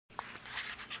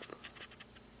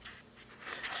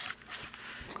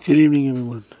Good evening,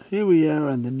 everyone. Here we are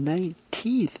on the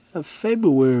 19th of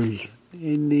February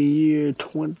in the year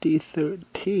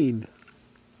 2013.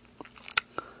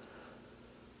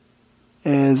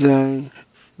 As I'm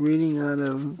reading out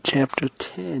of chapter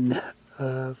 10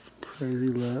 of Crazy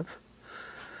Love,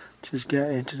 just got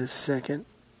into the second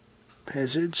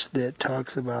passage that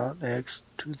talks about Acts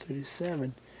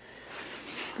 2:37.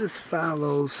 This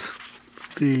follows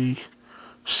the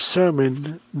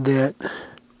sermon that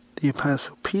the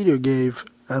Apostle Peter gave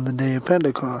on the day of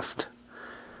Pentecost.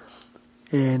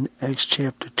 In Acts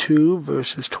chapter 2,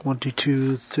 verses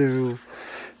 22 through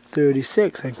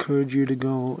 36. I encourage you to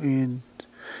go and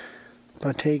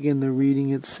partake in the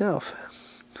reading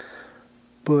itself.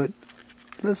 But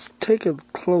let's take a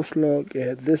close look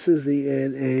at, this is the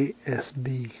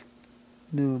NASB,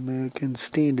 New American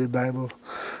Standard Bible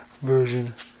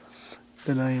version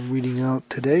that I am reading out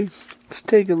today. Let's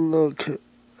take a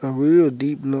real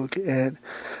deep look at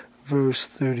verse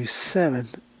 37.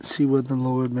 See what the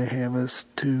Lord may have us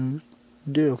to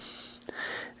do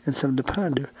and something to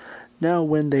ponder. Now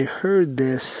when they heard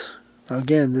this,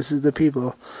 again, this is the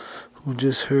people who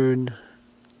just heard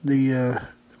the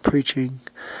preaching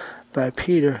by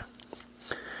Peter,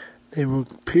 they were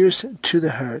pierced to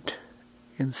the heart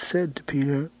and said to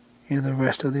Peter and the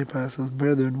rest of the apostles,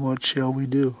 "Brethren, what shall we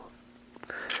do?"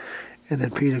 And then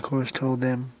Peter, of course, told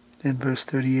them in verse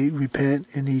 38, "Repent,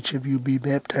 and each of you be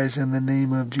baptized in the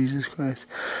name of Jesus Christ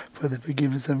for the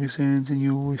forgiveness of your sins, and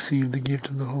you will receive the gift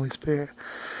of the Holy Spirit."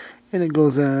 And it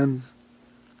goes on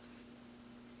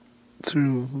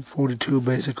through 42,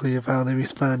 basically, of how they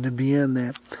responded beyond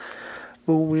that.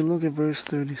 But when we look at verse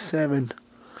 37,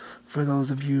 for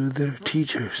those of you that are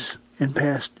teachers and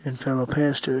fellow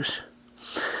pastors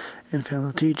and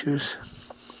fellow teachers,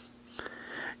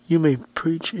 you may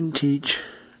preach and teach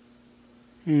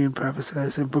and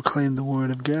prophesy and proclaim the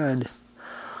word of God.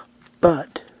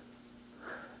 But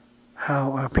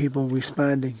how are people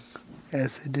responding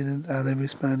as they did? Are they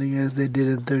responding as they did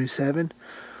in 37?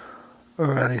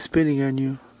 Or are they spitting on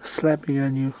you, slapping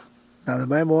on you? Now the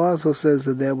Bible also says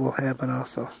that will happen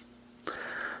also.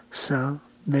 So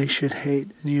they should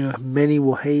hate you. Many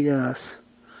will hate us,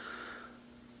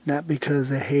 not because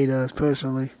they hate us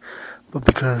personally, but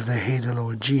because they hate the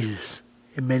Lord Jesus.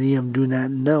 And many of them do not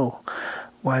know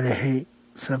why they hate.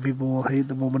 Some people will hate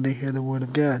the moment they hear the word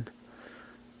of God.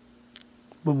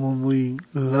 But when we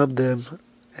love them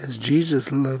as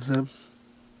Jesus loves them,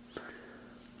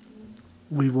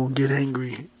 we won't get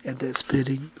angry at that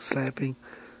spitting, slapping.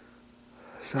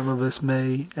 Some of us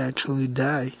may actually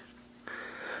die,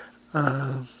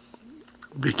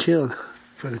 be killed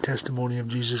for the testimony of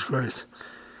Jesus Christ.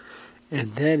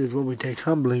 And that is what we take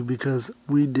humbly, because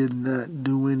we did not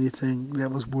do anything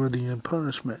that was worthy of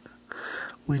punishment.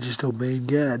 We just obeyed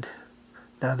God.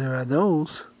 Now there are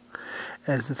those,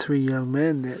 as the three young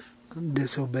men that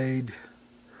disobeyed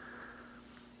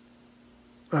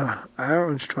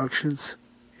our instructions,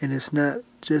 and it's not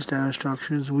just our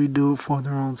instructions, we do it for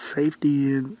their own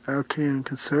safety and our care and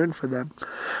concern for them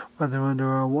while they're under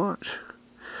our watch.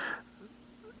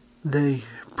 They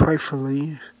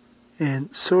prayerfully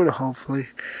and sort of hopefully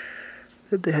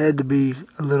that they had to be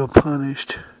a little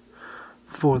punished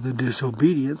for the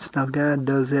disobedience. Now God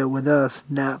does that with us,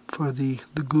 not for the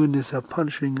goodness of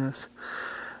punishing us,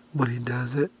 but He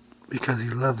does it because He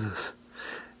loves us.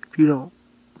 If you don't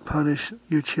punish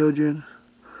your children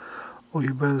or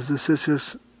your brothers and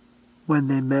sisters when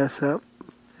they mess up,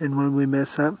 and when we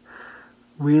mess up,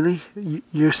 really,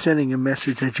 you're sending a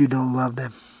message that you don't love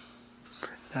them.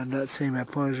 Now, I'm not saying by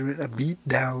punishment, a beat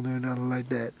down or nothing like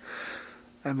that.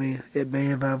 I mean, it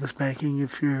may involve a spanking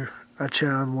if you're a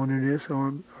child wanting this,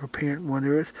 or a parent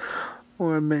wanting this,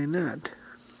 or it may not.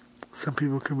 Some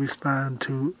people can respond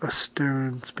to a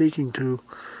stern speaking to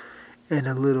in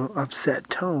a little upset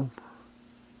tone.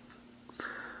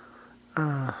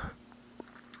 But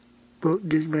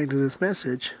getting back to this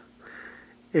message,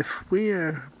 if we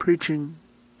are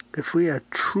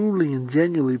truly and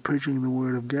genuinely preaching the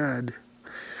Word of God,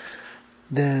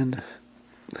 then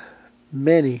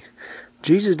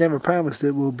Jesus never promised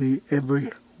it will be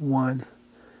everyone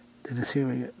that is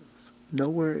hearing it.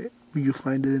 Nowhere will you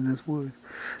find it in His Word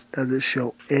does it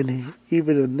show any,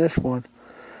 even in this one,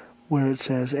 where it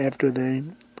says after they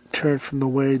turned from the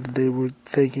way that they were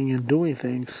thinking and doing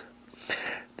things,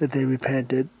 that they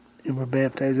repented and were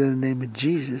baptized in the name of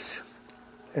Jesus,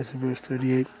 as in verse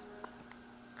 38.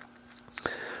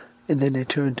 And then they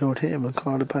turned toward Him and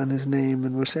called upon His name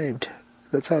and were saved.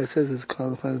 That's how it says it's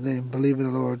called upon His name. Believe in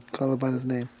the Lord, call upon His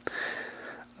name.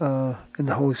 And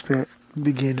the Holy Spirit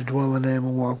began to dwell in them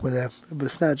and walk with them. But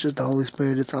it's not just the Holy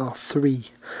Spirit, it's all three.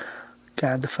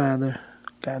 God the Father,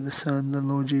 God the Son, the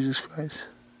Lord Jesus Christ,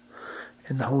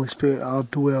 and the Holy Spirit all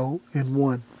dwell in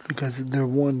one, because they're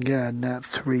one God, not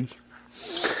three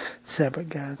separate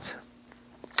gods.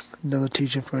 Another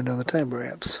teaching for another time,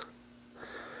 perhaps.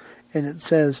 And it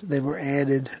says they were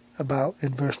added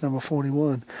in verse number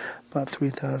 41, about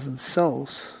 3,000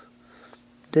 souls.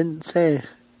 Didn't say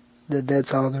that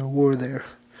that's all there were there.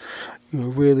 It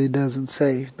really doesn't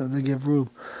say, doesn't give room.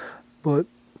 But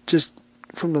just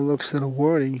from the looks of the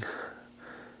wording,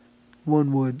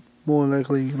 one would more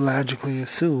likely logically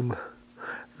assume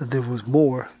that there was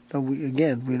more. Now we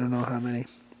don't know how many.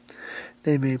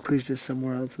 They may have preached it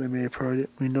somewhere else, they may have heard it.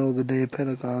 We know the day of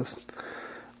Pentecost,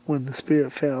 when the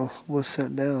Spirit fell, was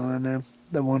sent down on them,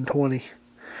 the 120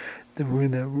 that were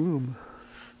in that room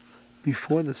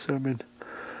before the sermon,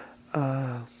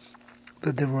 that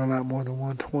there were a lot more than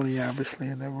 120, obviously,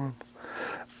 in that room.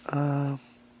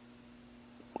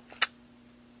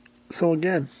 So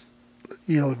again,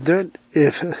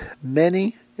 if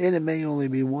many, and it may only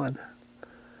be one,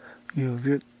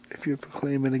 if you're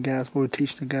proclaiming the gospel or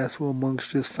teaching the gospel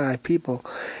amongst just 5 people,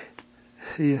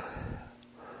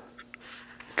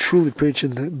 truly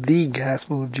preaching the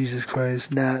gospel of Jesus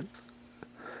Christ, not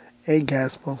a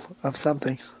gospel of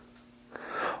something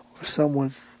or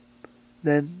someone,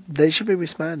 then they should be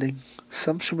responding.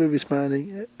 Some should be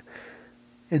responding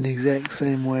in the exact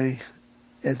same way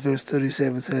as verse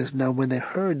 37 says, now when they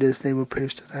heard this, they were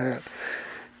pierced to the heart.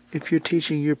 If your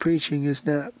preaching is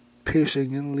not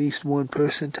piercing at least one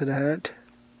person to the heart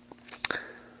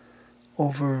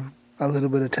over a little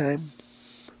bit of time,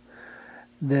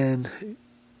 then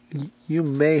you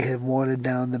may have watered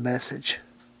down the message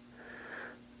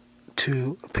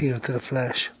to appeal to the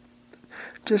flesh.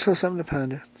 Just for something to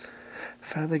ponder.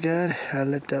 Father God, I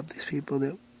lift up these people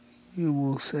that you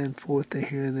will send forth to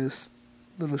hear this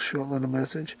short little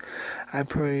message. I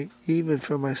pray even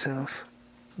for myself,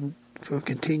 for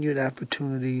continued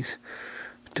opportunities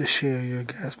to share your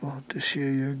gospel, to share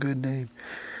your good name,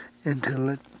 and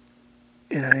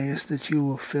I ask that you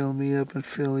will fill me up and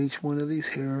fill each one of these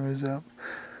hearers up,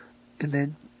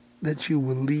 and that you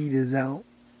will lead us out,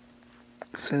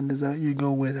 send us out. You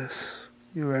go with us.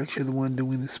 You're actually the one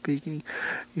doing the speaking.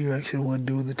 You're actually the one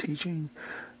doing the teaching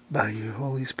by your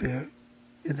Holy Spirit,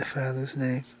 in the Father's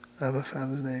name, of a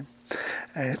Father's name.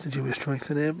 I ask that you will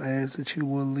strengthen them. I ask that you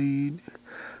will lead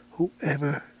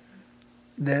whoever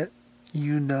that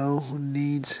you know who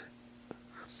needs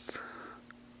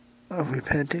of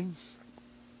repenting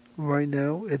right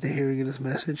now at the hearing of this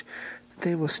message, that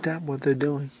they will stop what they're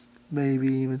doing, maybe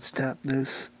even stop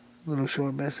this little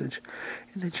short message,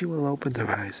 and that you will open their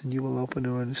eyes and you will open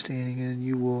their understanding, and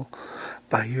you will,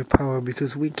 by your power,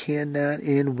 because we cannot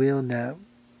and will not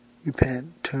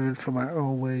repent, turn from our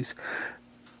own ways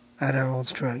at our own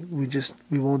strength.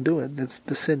 We won't do it. That's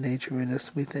the sin nature in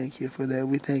us. We thank you for that.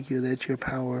 We thank you that your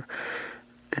power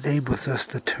enables us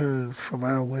to turn from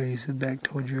our ways and back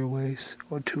towards your ways,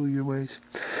 or to your ways.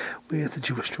 We ask that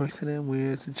you will strengthen them. We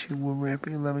ask that you will wrap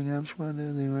your loving arms around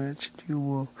them. We ask that you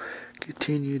will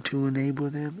continue to enable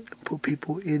them, and put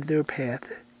people in their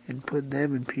path, and put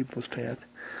them in people's path,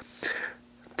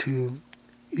 to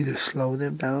either slow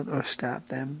them down or stop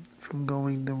them from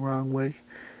going the wrong way,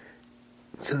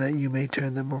 so that you may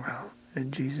turn them around.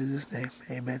 In Jesus' name,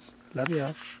 amen. Love you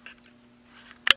all.